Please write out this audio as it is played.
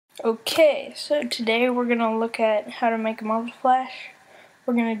Okay, so today we're going to look at how to make a muzzle flash.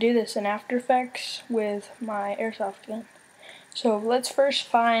 We're going to do this in After Effects with my airsoft gun. So let's first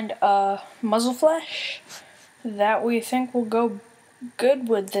find a muzzle flash that we think will go good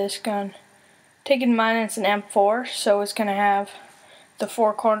with this gun. Take in mind it's an M4, so it's going to have the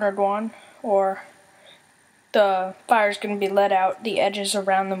four-cornered one, or the fire's going to be let out the edges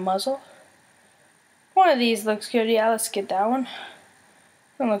around the muzzle. One of these looks good. Yeah, let's get that one.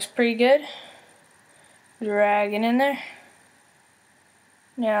 That looks pretty good. Drag it in there.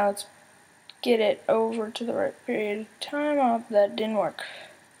 Now let's get it over to the right period of time. Oh, that didn't work.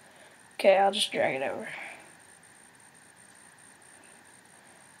 Okay, I'll just drag it over.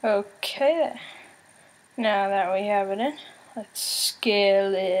 Okay, now that we have it in, let's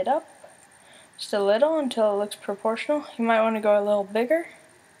scale it up just a little until it looks proportional. You might want to go a little bigger.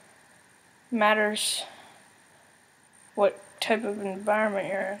 Matters what type of environment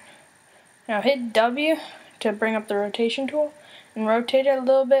you're in. Now hit W to bring up the rotation tool and rotate it a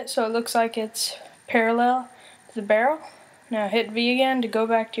little bit so it looks like it's parallel to the barrel. Now hit V again to go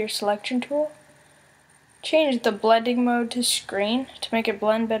back to your selection tool. Change the blending mode to screen to make it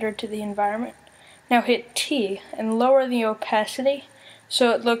blend better to the environment. Now hit T and lower the opacity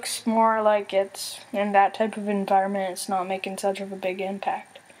so it looks more like it's in that type of environment. It's not making such of a big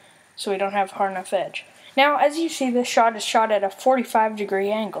impact, so we don't have a hard enough edge. Now as you see, this shot is shot at a 45-degree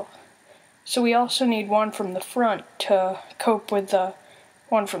angle. So we also need one from the front to cope with the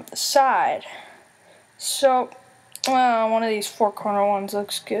one from the side. So, one of these four-corner ones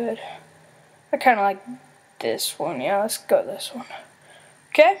looks good. I kind of like this one. Yeah, let's go this one.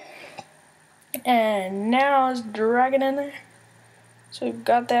 Okay. And now let's drag it in there. So we've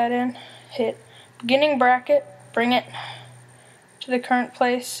got that in. Hit beginning bracket. Bring it to the current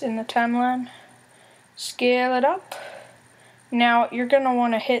place in the timeline. Scale it up. Now you're going to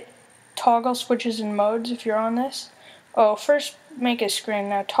want to hit toggle switches and modes if you're on this. Oh, first make a screen.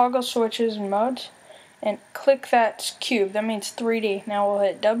 Now toggle switches and modes and click that cube. That means 3D. Now we'll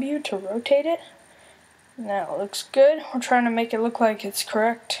hit W to rotate it. Now it looks good. We're trying to make it look like it's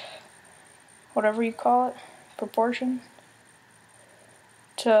correct, whatever you call it, proportion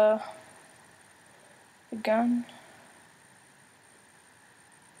to the gun.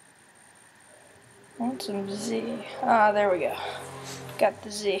 I want some Z. Ah, there we go. Got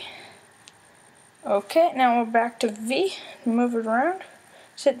the Z. Okay, now we're back to V. Move it around.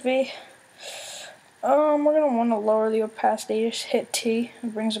 Hit V. We're gonna want to lower the opacity. Just hit T.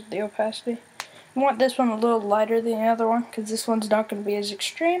 It brings up the opacity. You want this one a little lighter than the other one because this one's not going to be as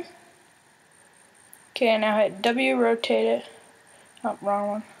extreme. Okay, now hit W. Rotate it. Oh, wrong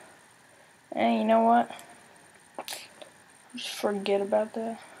one. And you know what? Just forget about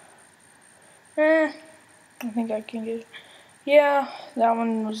that. I think I can get it. Yeah, that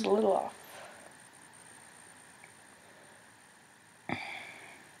one was a little off.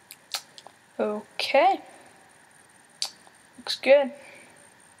 Okay. Looks good.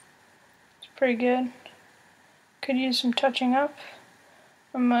 It's pretty good. Could use some touching up.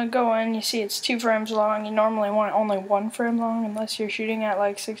 I'm going to go in. You see it's 2 frames long. You normally want only 1 frame long unless you're shooting at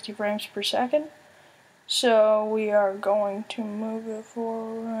like 60 frames per second. So we are going to move it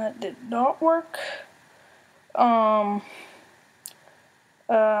forward. That did not work. I'm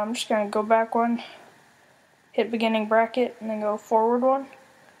just going to go back one, hit beginning bracket, and then go forward one,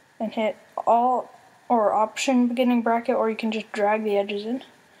 and hit Alt or Option beginning bracket, or you can just drag the edges in.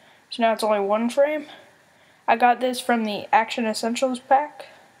 So now it's only 1 frame. I got this from the Action Essentials pack.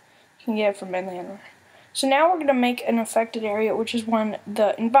 You can get it from anywhere. So now we're going to make an affected area, which is when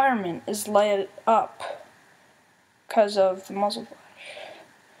the environment is lit up because of the muzzle flash.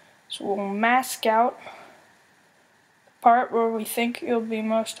 So we'll mask out the part where we think it'll be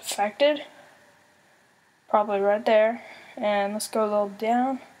most affected. Probably right there. And let's go a little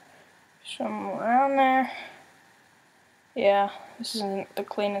down. Somewhere around there. Yeah, this isn't the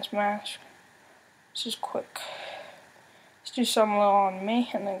cleanest mask. This is quick. Let's do some little on me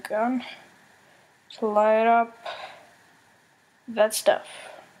and the gun to light up that stuff.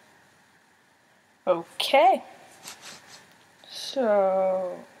 Okay.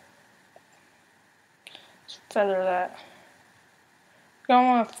 So let's feather that. You're gonna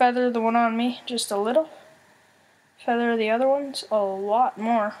want to feather the one on me just a little. Feather the other ones a lot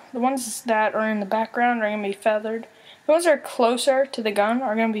more. The ones that are in the background are going to be feathered. The ones that are closer to the gun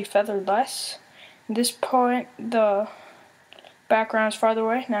are going to be feathered less. At this point, the background is farther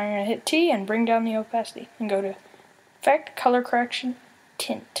away. Now you're going to hit T and bring down the opacity. And go to Effect, Color Correction,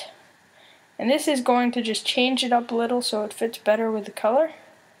 Tint. And this is going to just change it up a little so it fits better with the color.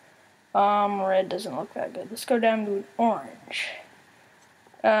 Red doesn't look that good. Let's go down to orange.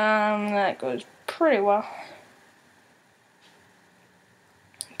 That goes pretty well.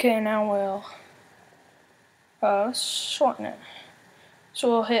 Okay, now we'll shorten it. So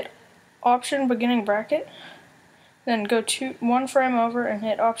we'll hit Option beginning bracket, then go to one frame over and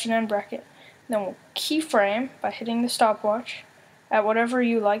hit Option end bracket. Then we'll keyframe by hitting the stopwatch at whatever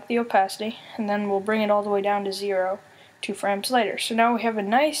you like the opacity, and then we'll bring it all the way down to 0 2 frames later. So now we have a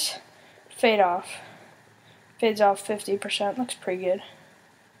nice fade off. Fades off 50%, looks pretty good.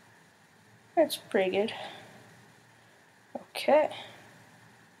 That's pretty good. Okay.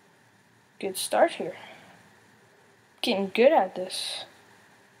 Good start here. Getting good at this.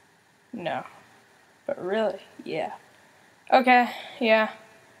 No. But really, yeah. Okay, yeah.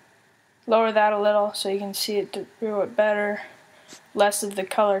 Lower that a little so you can see it through it better. Less of the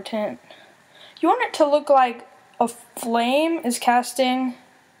color tint. You want it to look like a flame is casting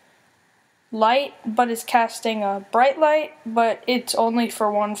light, but it's casting a bright light, but it's only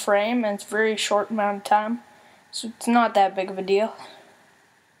for one frame and it's a very short amount of time. So it's not that big of a deal.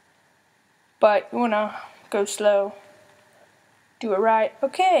 But you wanna go slow. Do it right.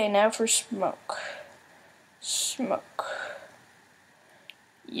 Okay, now for smoke. Smoke.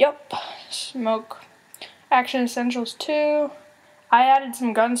 Yup, smoke. Action Essentials 2. I added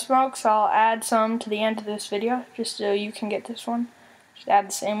some gun smoke, so I'll add some to the end of this video, just so you can get this one. Just add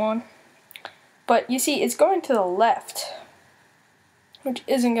the same one. But you see, it's going to the left, which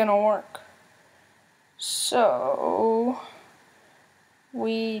isn't going to work. So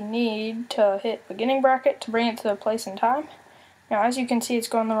we need to hit beginning bracket to bring it to the place and time. Now, as you can see, it's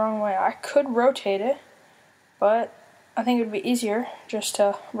going the wrong way. I could rotate it, but I think it would be easier just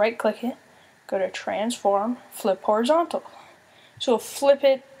to right-click it, go to Transform, Flip Horizontal. So flip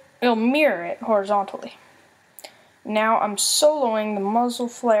it, it'll mirror it horizontally. Now I'm soloing the muzzle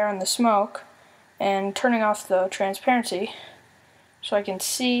flare and the smoke and turning off the transparency so I can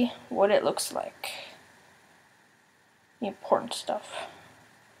see what it looks like. The important stuff.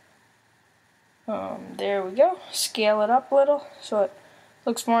 There we go. Scale it up a little so it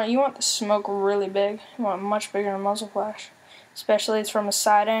looks more. You want the smoke really big. You want much bigger than muzzle flash, especially it's from a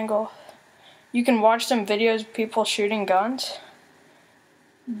side angle. You can watch some videos of people shooting guns.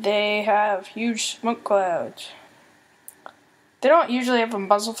 They have huge smoke clouds. They don't usually have a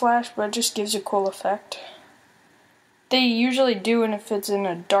muzzle flash, but it just gives a cool effect. They usually do if it's in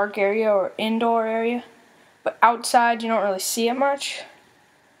a dark area or indoor area, but outside you don't really see it much.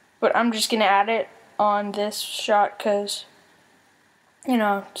 But I'm just gonna add it on this shot because, you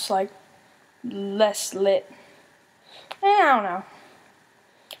know, it's like less lit. I don't know.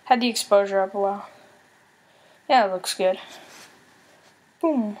 Had the exposure up a while. Yeah, it looks good.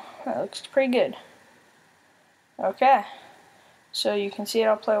 Boom, that looks pretty good. Okay, so you can see it.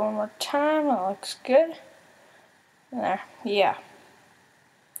 I'll play one more time. That looks good. There, yeah.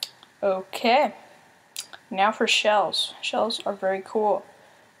 Okay, now for shells. Shells are very cool,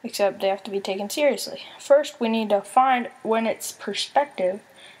 except they have to be taken seriously. First, we need to find when its perspective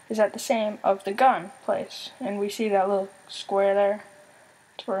is at the same of the gun place, and we see that little square there.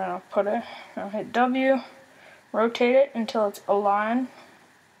 That's where we're gonna put it. I'll hit W, rotate it until it's aligned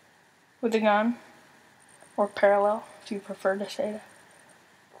with the gun, or parallel if you prefer to say that.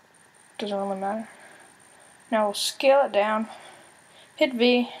 Doesn't really matter. Now we'll scale it down, hit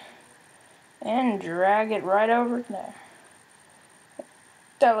V, and drag it right over there.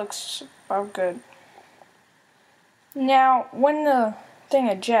 That looks about good. Now, when the thing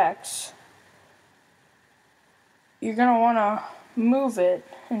ejects, you're going to want to move it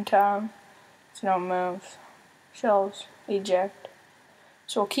in time so you don't move. Shells eject.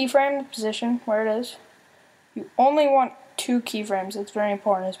 So we'll keyframe the position where it is. You only want 2 keyframes. It's very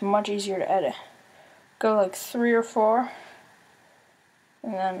important. It's much easier to edit. Go like 3 or 4.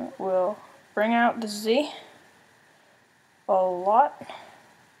 And then we'll bring out the Z a lot.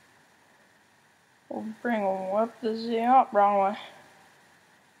 We'll bring up the Z up, wrong way.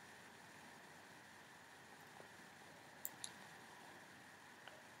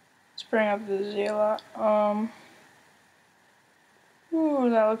 Let's bring up the Z a lot. Ooh,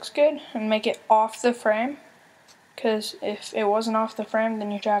 that looks good. And make it off the frame. Because if it wasn't off the frame,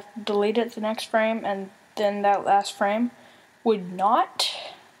 then you'd have to delete it the next frame, and then that last frame would not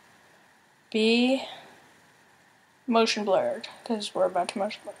be motion blurred, because we're about to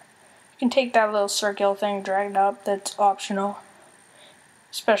motion blur. You can take that little circular thing, drag it up, that's optional.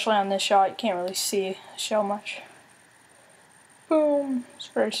 Especially on this shot, you can't really see the shell much. Boom, it's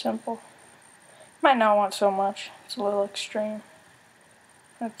very simple. Might not want so much, it's a little extreme.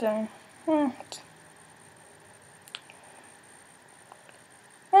 That thing,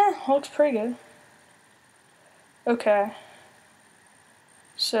 looks pretty good. Okay.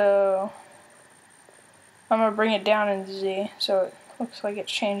 So I'm going to bring it down in Z so it looks like it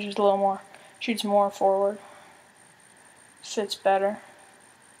changes a little more, shoots more forward, fits better.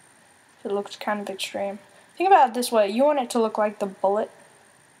 It looks kind of extreme. Think about it this way, you want it to look like the bullet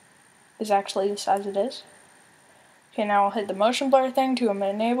is actually the size it is. Okay, now we'll hit the motion blur thing to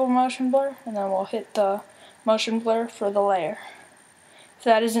enable motion blur, and then we'll hit the motion blur for the layer. If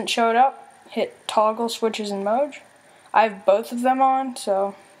that isn't showed up, hit toggle switches and mode. I have both of them on,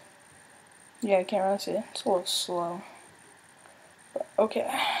 so yeah, I can't really see it. It's a little slow. But okay.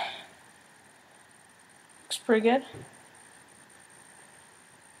 Looks pretty good.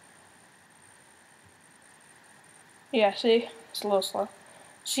 Yeah, see? It's a little slow.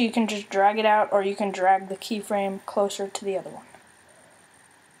 So you can just drag it out, or you can drag the keyframe closer to the other one.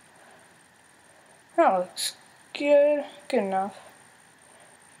 That looks good. Good enough.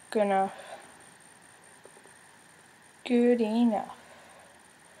 Good enough. Good enough.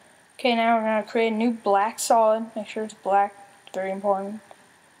 Okay, now we're going to create a new black solid. Make sure it's black. It's very important.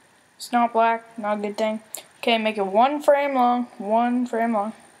 It's not black, not a good thing. Okay, make it 1 frame long. 1 frame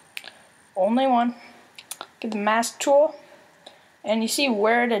long. Only one. Get the mask tool. And you see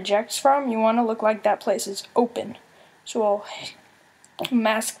where it ejects from, you want to look like that place is open. So we'll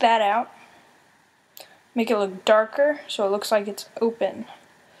mask that out. Make it look darker so it looks like it's open.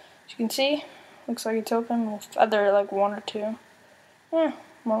 As you can see, looks like it's open. We'll feather it like 1 or 2. Yeah,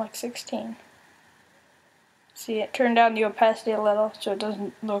 more like 16. See, it turned down the opacity a little so it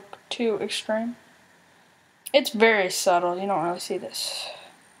doesn't look too extreme. It's very subtle, you don't really see this.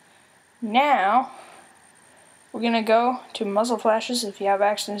 Now, we're going to go to muzzle flashes if you have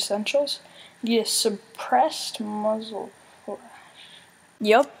Action Essentials. Get a suppressed muzzle flash.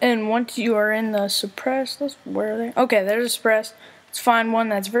 Yep, and once you are in the suppressed, where are they? Okay, there's a suppressed. Let's find one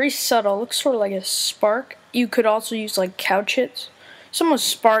that's very subtle. Looks sort of like a spark. You could also use like couch hits. Some with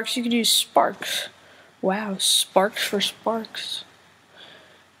sparks, you could use sparks. Wow, sparks for sparks.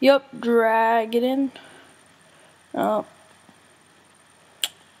 Yep, drag it in. Oh.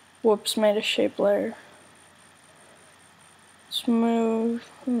 Whoops, made a shape layer. Smooth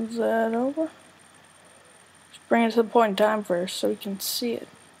that over. Just bring it to the point in time first so we can see it.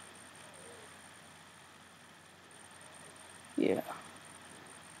 Yeah.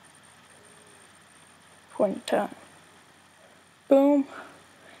 Point in time. Boom.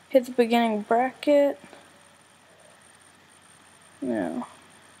 Hit the beginning bracket. Now,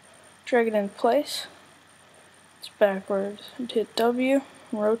 drag it in place. It's backwards. And hit W,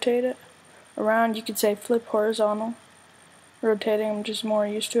 rotate it around. You could say flip horizontal. Rotating, I'm just more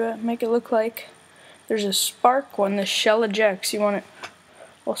used to it. Make it look like there's a spark when the shell ejects. You want it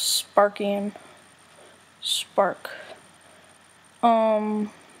all sparky and spark. That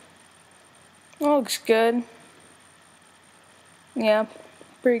looks good. Yeah,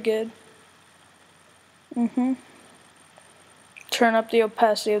 pretty good. Turn up the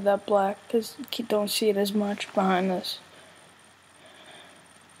opacity of that black because you don't see it as much behind this.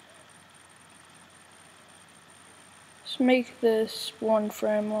 Let's make this 1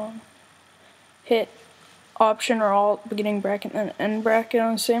 frame long. Hit Option or Alt, beginning bracket, and end bracket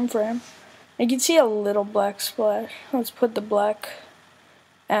on the same frame. You can see a little black splash. Let's put the black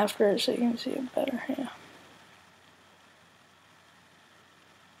after it so you can see it better. Yeah.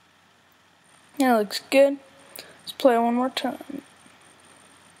 That looks good. Let's play it one more time.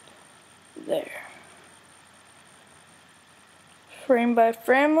 There. Frame by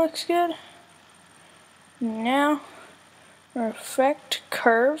frame looks good. Now, effect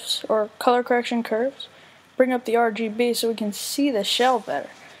curves or color correction curves. Bring up the RGB so we can see the shell better.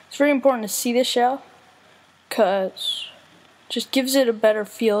 It's very important to see the shell because it just gives it a better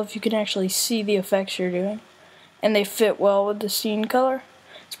feel if you can actually see the effects you're doing. And they fit well with the scene color.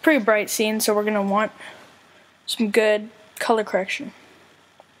 It's a pretty bright scene, so we're going to want some good color correction.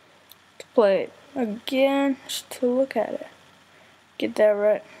 To play it again, just to look at it. Get that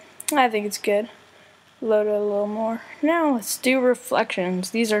right. I think it's good. Load it a little more. Now let's do reflections.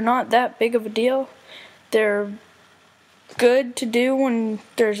 These are not that big of a deal. They're good to do when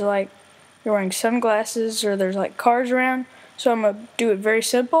there's like you're wearing sunglasses or there's like cars around. So I'm gonna do it very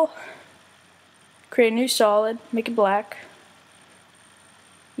simple. Create a new solid, make it black.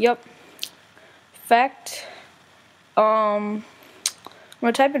 Yep. Effect. I'm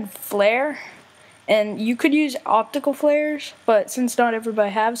gonna type in flare. And you could use optical flares, but since not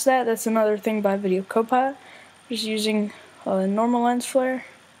everybody has that, that's another thing by Video Copilot. Just using a normal lens flare.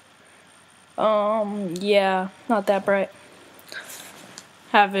 Yeah, not that bright.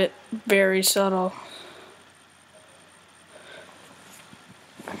 Have it very subtle.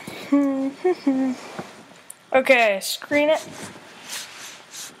 Okay, screen it.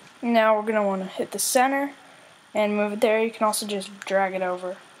 Now we're going to want to hit the center and move it there. You can also just drag it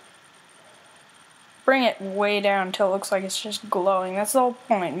over. Bring it way down until it looks like it's just glowing. That's the whole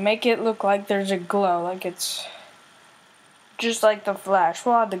point. Make it look like there's a glow, like it's just like the Flash.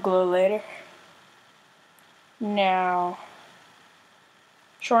 We'll add the glow later. Now,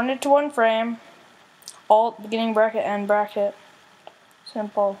 shorten it to 1 frame. Alt, beginning bracket, end bracket.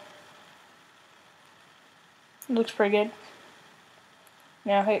 Simple. Looks pretty good.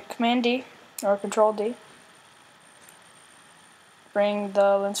 Now hit Command D or Control D. Bring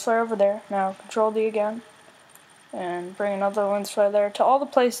the lens flare over there. Now Control D again. And bring another lens flare there to all the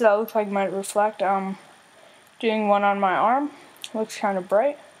places that look like might reflect. Doing one on my arm. Looks kind of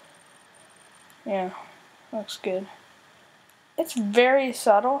bright. Yeah, looks good. It's very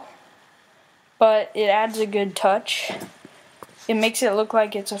subtle, but it adds a good touch. It makes it look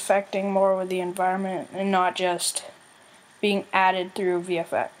like it's affecting more with the environment and not just being added through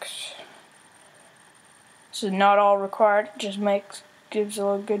VFX. So not all required, just gives a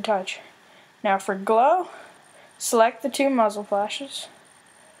little good touch. Now for glow, select the 2 muzzle flashes.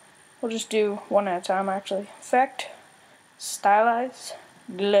 We'll just do one at a time actually. Effect, stylize,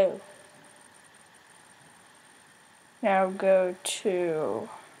 glow. Now go to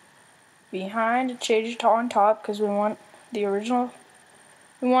behind and change it to on top because we want the original.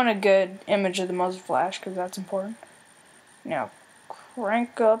 We want a good image of the muzzle flash because that's important. Now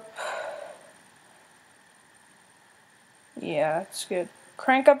crank up. Yeah, that's good.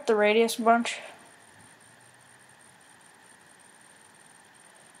 Crank up the radius a bunch.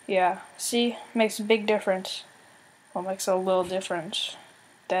 Yeah, see? Makes a big difference. Well, makes a little difference.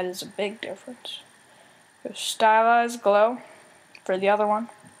 That is a big difference. Go stylize, glow for the other one.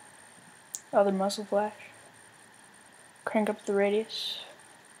 Other muzzle flash. Crank up the radius.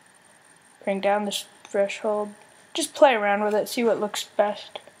 Crank down the threshold. Just play around with it, see what looks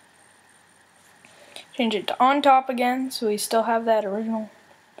best. Change it to on top again, so we still have that original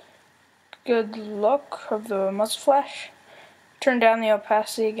good look of the muzzle flash. Turn down the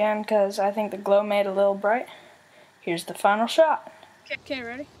opacity again, because I think the glow made it a little bright. Here's the final shot. Okay,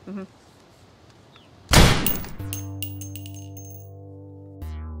 ready? Mm-hmm.